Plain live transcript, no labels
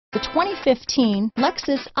The 2015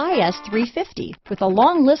 Lexus IS 350. With a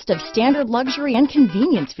long list of standard luxury and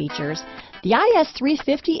convenience features, the IS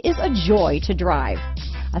 350 is a joy to drive.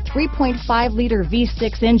 A 3.5-liter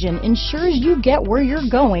V6 engine ensures you get where you're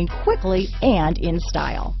going quickly and in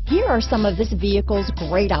style. Here are some of this vehicle's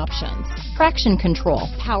great options: traction control,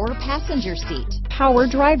 power passenger seat, power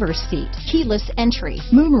driver's seat, keyless entry,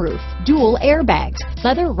 moonroof, dual airbags,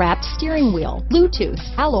 leather-wrapped steering wheel, Bluetooth,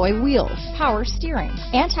 alloy wheels, power steering,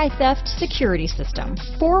 anti-theft security system,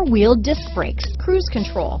 four-wheel disc brakes, cruise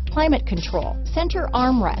control, climate control, center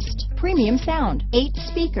armrest, premium sound, 8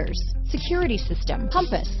 speakers, security system,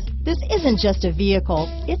 compass. This isn't just a vehicle,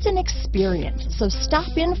 it's an experience. So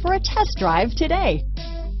stop in for a test drive today.